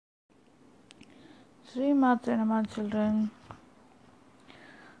Sri Matra Nama children.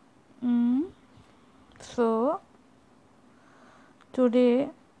 Mm. So today,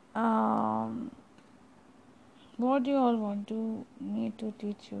 what do you all want me to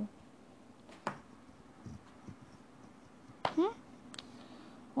teach you?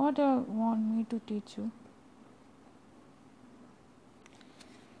 What do you want me to teach you?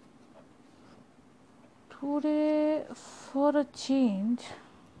 Today, for a change,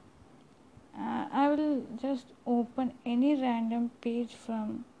 I will just open any random page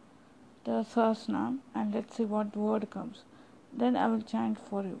from the Sahasranam and let's see what word comes. Then I will chant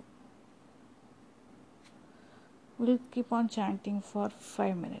for you. We'll keep on chanting for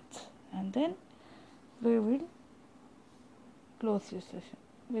 5 minutes and then we will close this session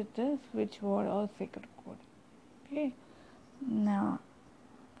with the switch word or sacred code. Okay, now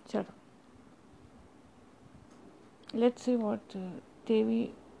chalo. Let's see what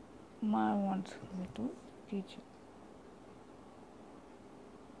Devi Ma wants me to teach you.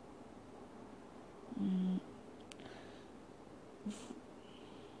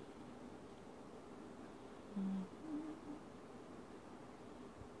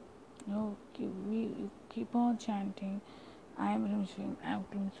 Okay, we keep on chanting I am Rim Shrim, I am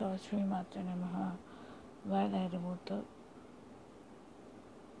Klim Sa Shri Matra Namaha while I remove the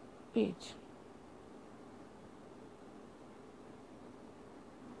page.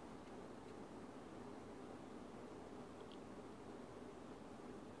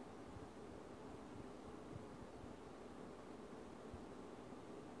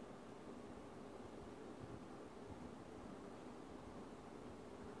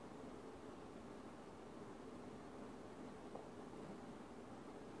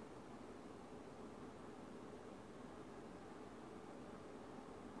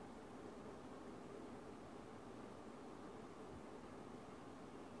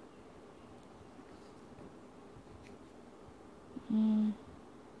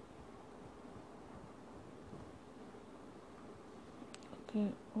 Okay,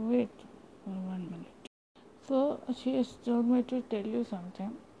 wait for 1 minute. So she has told me to tell you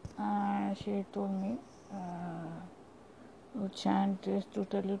something. She told me to chant this, to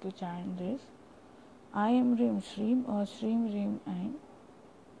tell you to chant this. I am Rim Shrim or Shrim Rim Aim.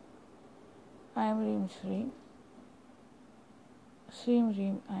 I am Rim Shrim. Shrim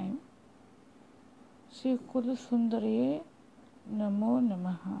Rim Aim. Shri Kula Sundariye Namo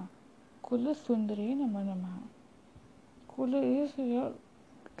Namaha. Kula Sundariye Namo Namaha. Kula is your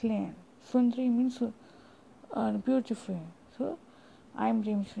clan. Sundari means beautiful. So I am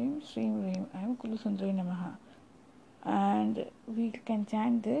Rim Shrim, Shrim Rim Aim, Kula Sundariye Namaha. And we can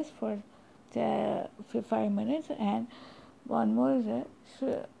chant this for 5 minutes, and one more is that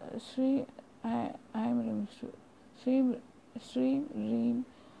Sri I am Rim Sri Rim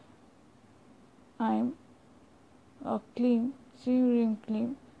I am Clean Sri Rim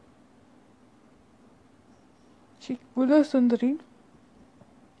Clean Shri Kula Sundari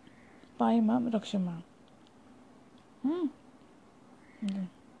Paimam Rakshama.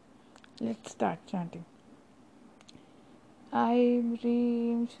 Let's start chanting. I'm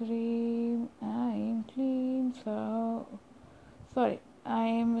Reem Shreem, I'm Clean Slow. Sorry,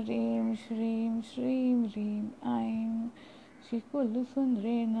 I'm Reem Shreem Shreem Reem, I'm Shikul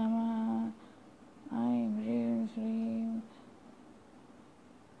Sundre Nama. I'm Reem Shreem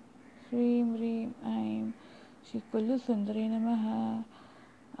Shreem Reem, I'm Shikul Sundre Namaha.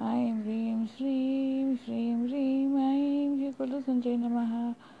 I'm Reem Shreem Shreem Reem, I'm Shikul Sundre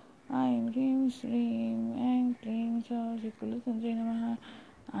Namaha. I'm Reem Shreem, I'm Clean So Shikul Sundre Namaha.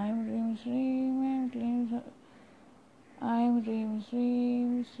 I'm Reem Shreem, I'm Clean So. I'm Reem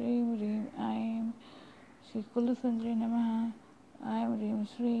Shreem Shreem Reem, I'm Shikul Sundre Namaha. I'm Reem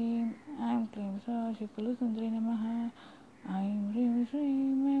Shreem, I'm Clean So Shikul Sundre Namaha. I'm Reem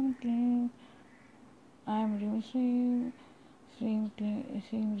Shreem, I'm Clean. I'm Reem Shreem Shreem Clean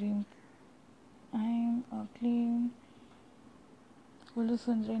Shreem Reem, I'm Clean. Kulu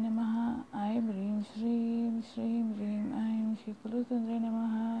Sundre Namaha. I'm Reem Shreem Shreem Reem, I'm Shikulu Sundre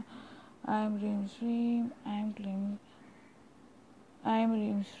Namaha. I'm Reem Shreem, I'm Clean. I'm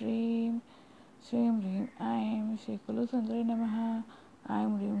Reem Shreem Shreem Reem, I'm Shikulu Sundre Namaha.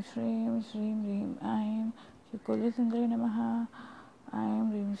 I'm Reem Shreem Shreem Reem, I'm Shikulu Sundre Namaha.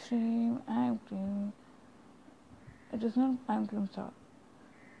 I'm Reem Shreem, I'm Clean. It is not I'm Clean Star.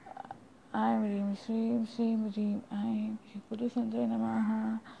 I'm Reem Shreem Shreem Reem, I'm Shikulu Sundre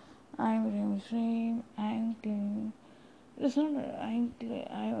Namaha. I'm Reem Shreem, I'm Clean. It is not I'm Clean.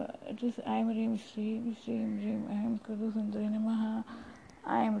 It is I'm Reem Shreem Shreem Reem, I'm Shikulu Sundre Namaha.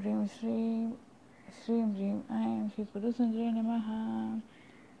 I'm Reem Shreem Reem, I'm Shikulu Sundre Namaha.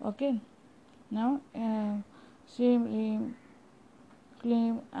 Okay. Now Shrim Reem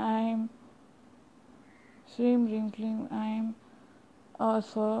Kleem Aim, Shrim Reem Kleem Aim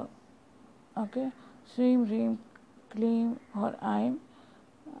also. Okay, Shrim Reem Kleem or Aim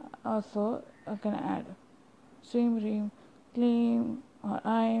also I can add Shrim Reem Kleem or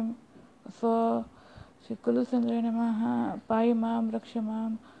Aim. So Shri Kulusandre Namaha Paimam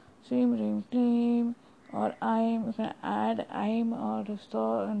Rakshamam Shrim Reem Kleem or Aim. You can add Aim or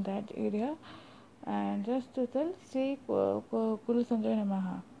so in that area and just to tell Shri Kulusandre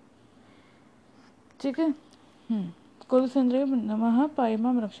Namaha. ठीक है. कुलसंद्रे नमः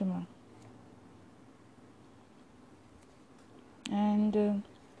पायमाम रक्षमाम. And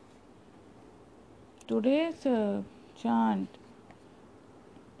today's chant.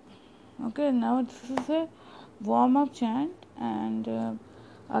 Okay, now this is a warm up chant, and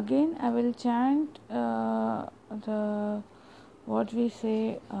again I will chant the what we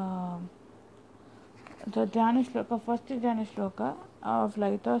say the Dhyana Shloka, first Dhyana Shloka of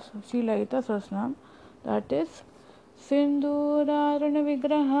Lalita, Sri Lalita Sahasranam, that is Sindhuraruna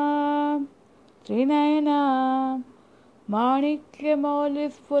Vigraha Trinayana Manikya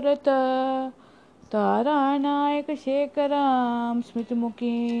तारानायकशेखरां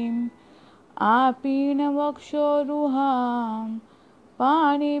स्मितमुखीं आपीनवक्षोरुहां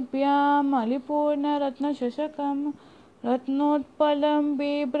पाणिभ्यां मलिपूर्णरत्नशशकं रत्नोत्पलं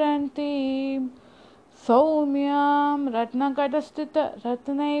बिभ्रन्तीं सौम्यां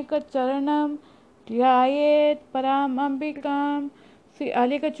रत्नकटस्थितरत्नैकचरणं ध्यायेत् पराम् अम्बिकां. See,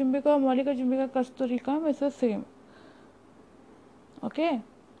 Alika Chumbika, Malika Chumbika Kasturikam is the same. Okay.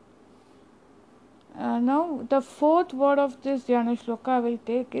 Now the fourth word of this Dhyana Shloka I will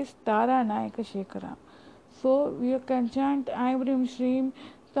take is Tara Nayaka Shekaram. So you can chant Aim Rim Shrim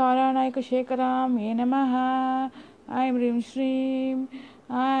Tara Nayaka Shekaram Ye Namaha. Aim Rim Shrim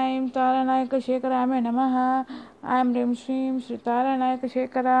Aim Tara Nayaka Shekaram Ye Namaha. Aim Rim Shrim Shri Tara Nayaka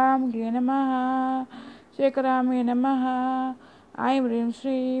Shekaram Ye Namaha. Shekaram Ye Namaha. Aim Rim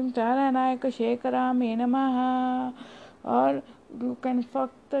Shrim Tara Nayaka Shekaram Ye Namaha. Or you can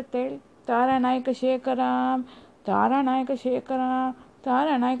fuck the tail Taranayaka Shekaram, Taranayaka Shekaram,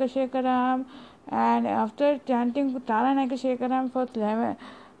 Taranayaka Shekaram. And after chanting Taranayaka Shekaram for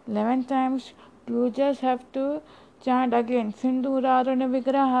 11 times, you just have to chant again Sindhuraruna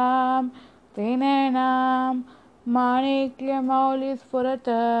Vigraham, Trinenam, Manikya Maulis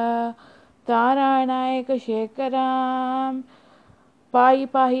Purata, Taranayaka Shekaram, Pahi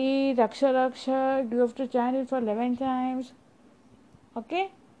Pahi, Raksha Raksha. You have to chant it for 11 times.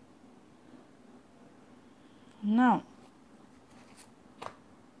 Okay? Now,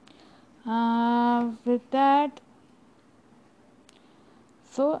 with that,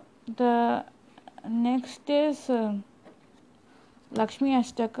 so the next is Lakshmi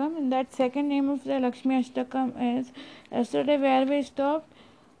Ashtakam. And that second name of the Lakshmi Ashtakam is, yesterday where we stopped,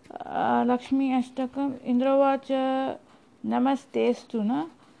 Lakshmi Ashtakam, Indravacha Namastestu. Na?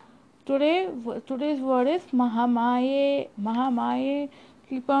 Today's word is Mahamaye. Mahamaye.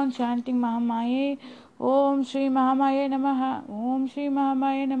 Keep on chanting Mahamaye. Om Shri Mahamaye Namaha. Om Shri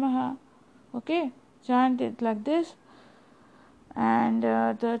Mahamaye Namaha. Okay, chant it like this. And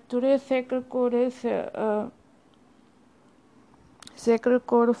the today's sacred code is sacred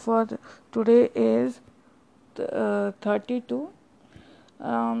code for today is 32.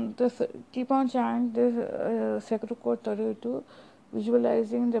 This keep on chant this sacred code 32,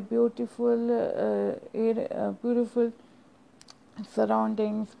 visualizing the beautiful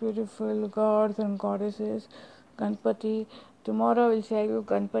surroundings, beautiful gods and goddesses, Ganpati. Tomorrow I will share you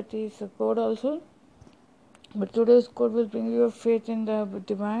Ganpati's code also, but today's code will bring you a faith in the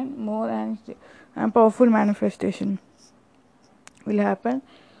divine more, and powerful manifestation will happen.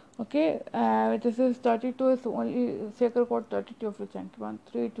 Okay, this is 32 is only sacred code 32 of the chant. 1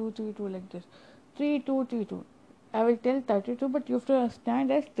 3 2 3 2 like this. 3 2 3 2. I will tell 32, but you have to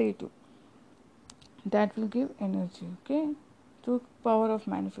stand as 3 2. That will give energy. Okay, to power of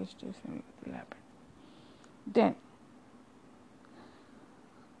manifestation will happen. Then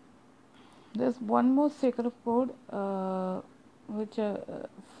there's one more sacred code which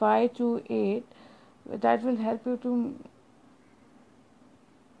 5 to 8, that will help you to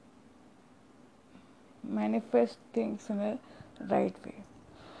manifest things in a right way.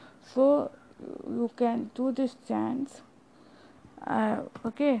 So you can do this chants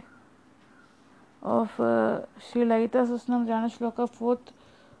okay, of Sri Lalita Sahasranam Dhyana Shloka 4th,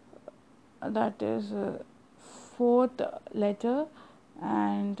 that is 4th letter,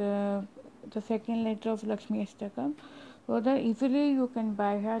 and the second letter of Lakshmi Ashtakam, so that easily you can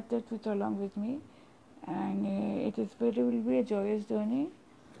by heart it with along with me, and it will be a joyous journey.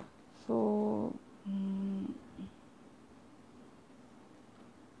 So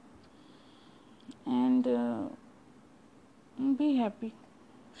and be happy.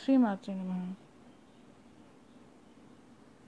 Sri Matre Namaha.